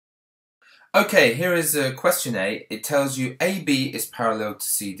Okay, here is question A. It tells you AB is parallel to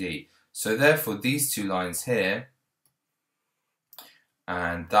CD. So therefore these two lines here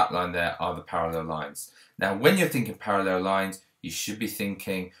and that line there are the parallel lines. Now when you're thinking parallel lines, you should be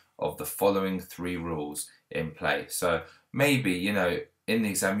thinking of the following three rules in play. So maybe, you know, in the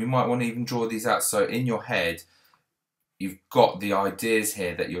exam you might want to even draw these out, so in your head you've got the ideas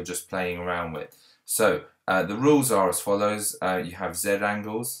here that you're just playing around with. So the rules are as follows. You have Z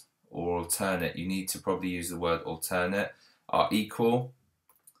angles or alternate. You need to probably use the word alternate, are equal.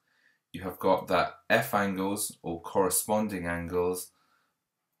 You have got that F angles or corresponding angles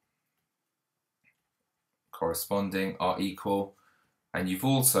are equal, and you've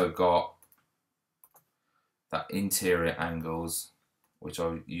also got that interior angles, which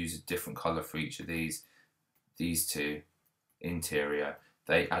I'll use a different colour for each of these two, interior,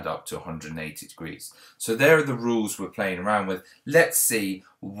 they add up to 180 degrees. So there are the rules we're playing around with. Let's see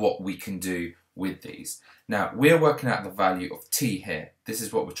what we can do with these. Now we're working out the value of t here. This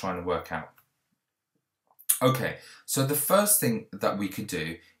is what we're trying to work out. Okay, so the first thing that we could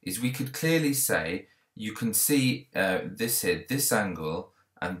do is we could clearly say, you can see this here, this angle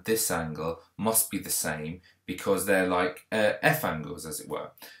and this angle must be the same because they're like F angles, as it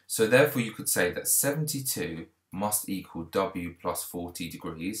were. So therefore you could say that 72 must equal W plus 40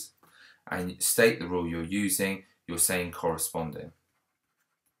 degrees, and state the rule you're using. You're saying corresponding.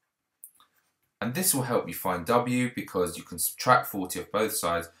 And this will help you find W because you can subtract 40 off both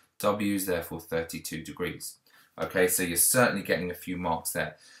sides. W is therefore 32 degrees. Okay, so you're certainly getting a few marks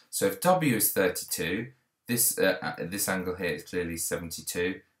there. So if W is 32, this angle here is clearly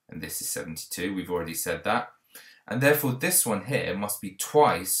 72, and this is 72. We've already said that. And therefore this one here must be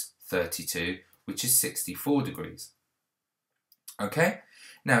twice 32, which is 64 degrees. Okay,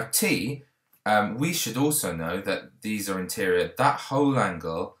 now T, we should also know that these are interior. That whole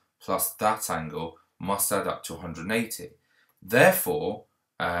angle plus that angle must add up to 180. Therefore,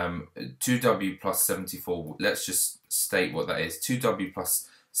 2W plus 74, let's just state what that is. 2W plus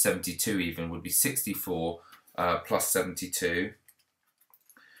 72 even would be 64 plus 72.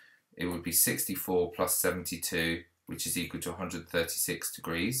 It would be 64 plus 72, which is equal to 136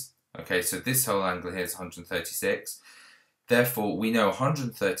 degrees. Okay, so this whole angle here is 136. Therefore, we know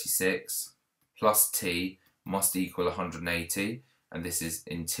 136 plus T must equal 180, and this is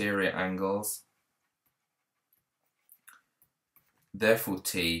interior angles. Therefore,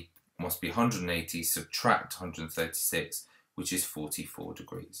 T must be 180, subtract 136, which is 44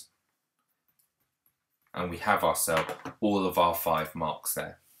 degrees. And we have ourselves all of our 5 marks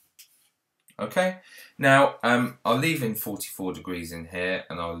there. Okay, now I'll leave in 44 degrees in here,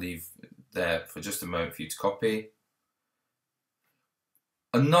 and I'll leave there for just a moment for you to copy.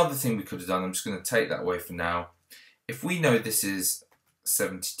 Another thing we could have done, I'm just going to take that away for now. If we know this is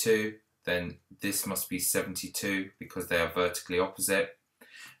 72, then this must be 72 because they are vertically opposite.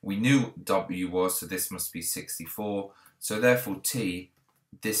 We knew W was, so this must be 64. So therefore T,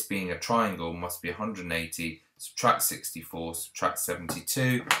 this being a triangle, must be 180. Subtract 64, subtract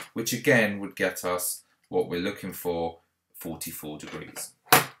 72, which again would get us what we're looking for, 44 degrees.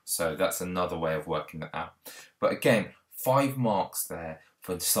 So that's another way of working that out. But again, 5 marks there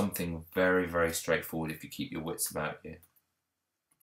for something very, very straightforward if you keep your wits about you.